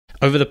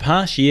Over the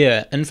past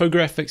year,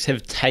 infographics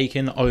have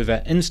taken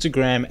over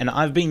Instagram, and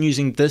I've been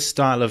using this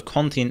style of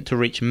content to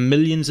reach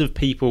millions of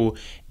people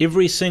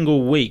every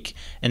single week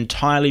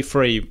entirely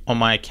free on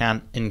my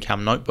account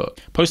Income Notebook.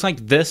 Posts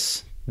like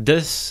this,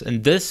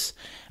 and this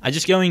are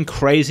just going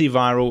crazy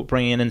viral,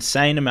 bringing in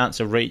insane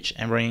amounts of reach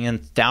and bringing in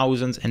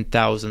thousands and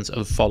thousands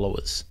of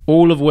followers,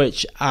 all of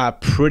which are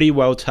pretty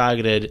well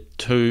targeted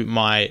to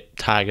my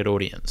target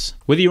audience.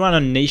 Whether you run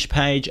a niche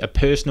page, a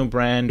personal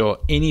brand, or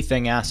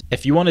anything else,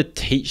 if you want to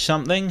teach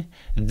something,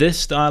 this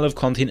style of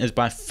content is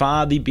by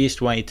far the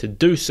best way to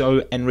do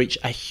so and reach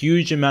a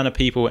huge amount of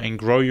people and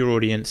grow your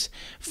audience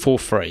for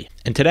free.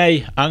 And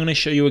today, I'm going to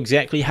show you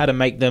exactly how to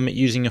make them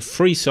using a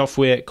free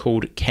software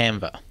called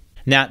Canva.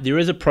 Now, there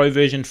is a pro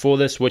version for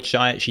this, which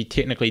I actually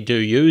technically do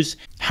use.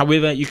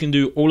 However, you can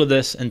do all of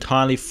this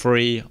entirely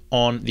free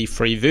on the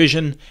free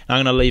version.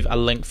 I'm going to leave a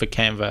link for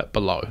Canva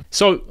below.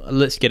 So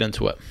let's get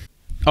into it.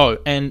 Oh,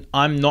 and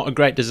I'm not a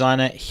great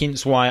designer,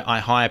 hence why I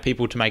hire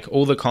people to make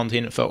all the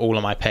content for all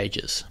of my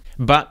pages.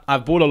 But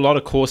I've bought a lot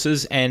of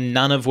courses, and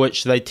none of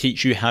which they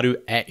teach you how to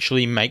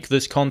actually make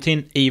this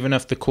content, even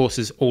if the course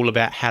is all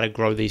about how to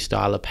grow these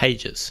style of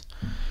pages.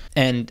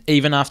 And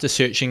even after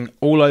searching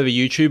all over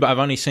YouTube, I've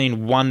only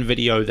seen one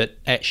video that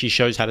actually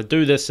shows how to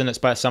do this, and it's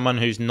by someone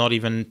who's not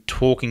even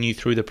talking you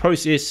through the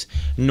process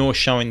nor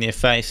showing their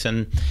face.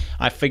 And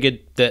I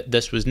figured that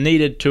this was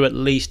needed to at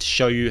least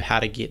show you how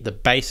to get the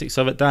basics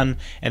of it done,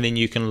 and then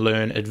you can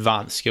learn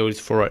advanced skills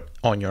for it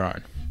on your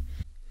own.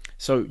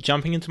 So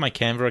jumping into my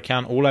Canva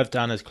account, all I've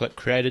done is click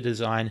create a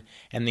design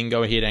and then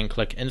go ahead and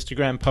click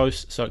Instagram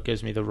post, so it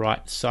gives me the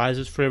right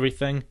sizes for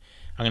everything.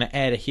 I'm going to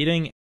add a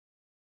heading.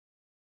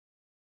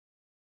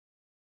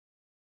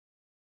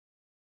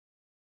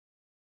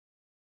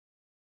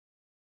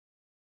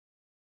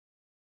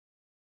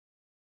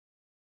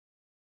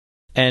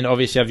 And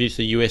obviously I've used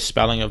the US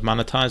spelling of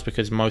monetize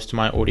because most of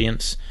my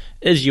audience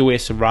is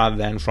US rather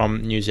than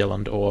from New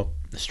Zealand or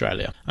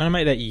Australia. I'm going to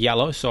make that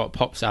yellow so it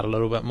pops out a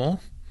little bit more.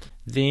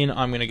 Then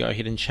I'm going to go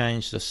ahead and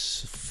change the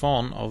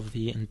font of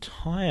the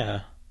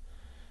entire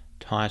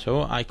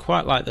title. I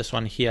quite like this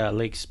one here,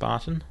 Leg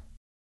Spartan.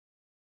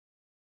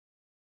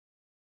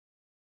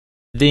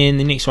 Then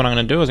the next one I'm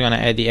going to do is I'm going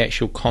to add the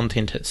actual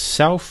content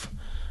itself.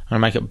 I'm going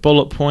to make it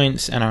bullet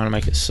points, and I'm going to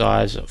make it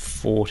size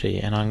 40,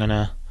 and I'm going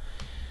to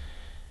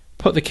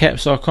put the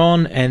caps lock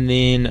on and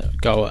then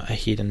go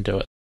ahead and do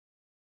it.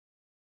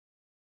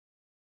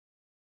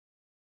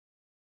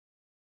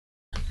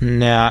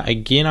 Now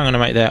again, I'm going to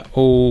make that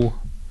all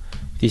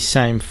the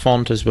same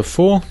font as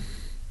before,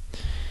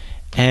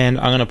 and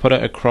I'm going to put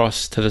it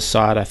across to the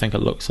side. I think it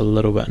looks a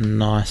little bit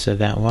nicer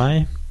that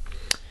way.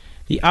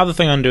 The other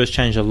thing I'm going to do is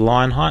change the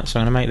line height, so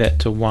I'm going to make that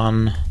to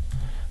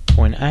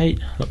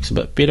 1.8. Looks a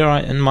bit better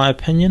in my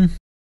opinion.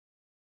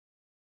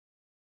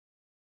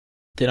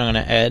 Then I'm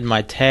going to add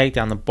my tag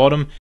down the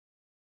bottom.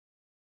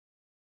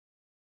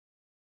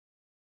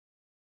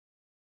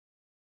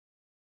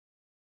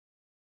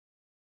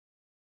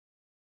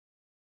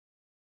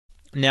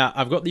 Now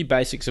I've got the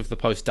basics of the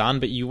post done,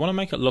 but you want to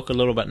make it look a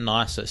little bit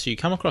nicer. So you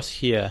come across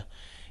here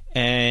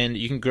and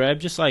you can grab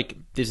just like,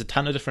 there's a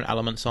ton of different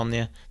elements on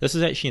there. This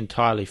is actually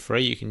entirely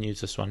free. You can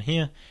use this one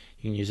here.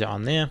 You can use it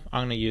on there.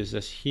 I'm going to use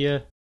this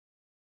here.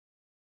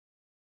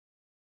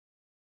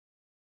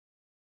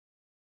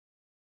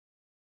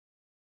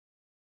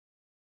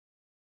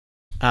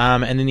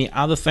 And then the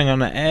other thing I'm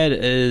going to add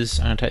is,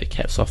 I'm going to take the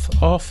caps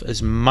off,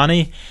 is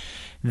money.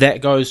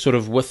 That goes sort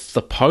of with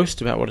the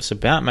post about what it's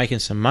about, making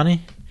some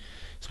money.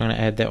 So I'm going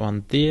to add that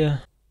one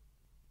there.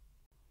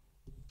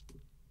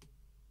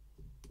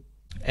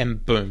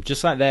 And boom,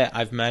 just like that,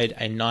 I've made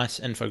a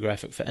nice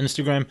infographic for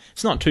Instagram.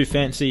 It's not too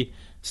fancy,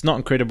 it's not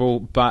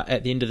incredible, but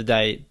at the end of the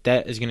day,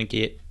 that is going to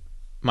get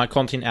my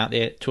content out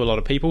there to a lot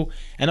of people.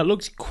 And it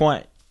looks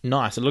quite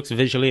nice. It looks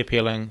visually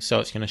appealing, so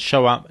it's going to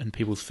show up in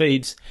people's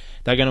feeds.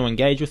 They're going to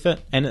engage with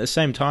it, and at the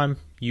same time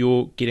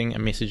you're getting a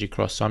message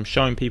across. So I'm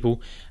showing people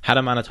how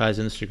to monetize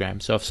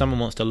Instagram. So if someone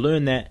wants to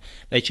learn that,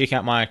 they check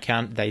out my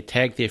account, they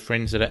tag their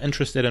friends that are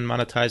interested in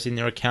monetizing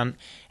their account,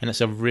 and it's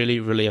a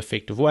really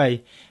effective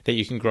way that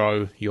you can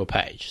grow your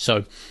page.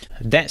 So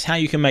that's how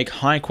you can make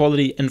high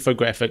quality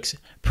infographics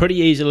pretty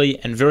easily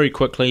and very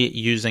quickly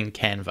using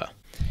Canva.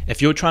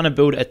 If you're trying to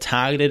build a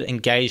targeted,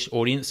 engaged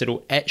audience that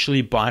will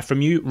actually buy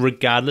from you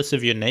regardless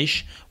of your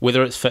niche,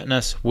 whether it's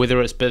fitness,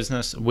 whether it's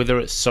business, whether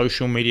it's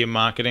social media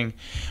marketing,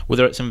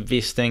 whether it's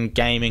investing,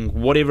 gaming,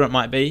 whatever it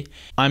might be,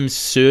 I'm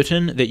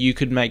certain that you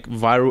could make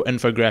viral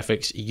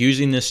infographics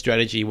using this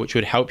strategy, which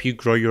would help you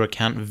grow your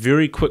account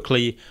very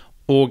quickly,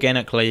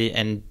 organically,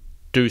 and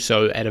do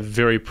so at a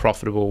very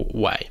profitable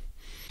way.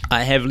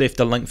 I have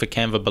left a link for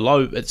Canva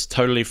below. It's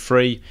totally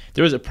free.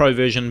 There is a pro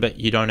version, but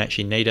you don't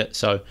actually need it.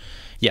 So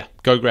yeah,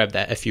 go grab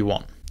that if you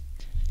want.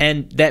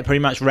 And that pretty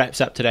much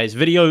wraps up today's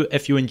video.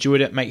 If you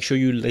enjoyed it, make sure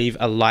you leave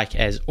a like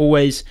as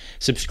always.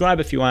 Subscribe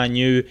if you are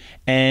new.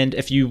 And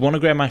if you want to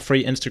grab my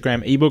free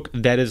Instagram ebook,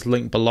 that is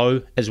linked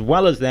below. As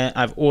well as that,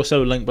 I've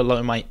also linked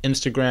below my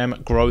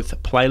Instagram growth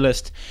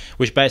playlist,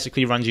 which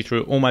basically runs you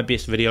through all my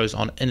best videos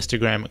on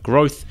Instagram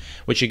growth,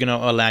 which are going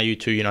to allow you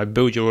to,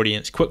 build your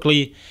audience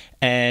quickly.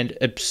 And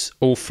it's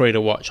all free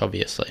to watch,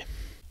 obviously.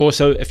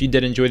 Also, if you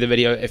did enjoy the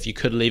video, if you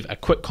could leave a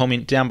quick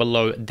comment down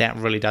below, that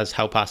really does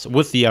help us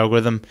with the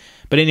algorithm.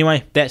 But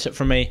anyway, that's it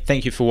from me.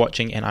 Thank you for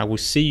watching, and I will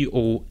see you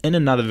all in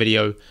another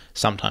video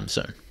sometime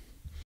soon.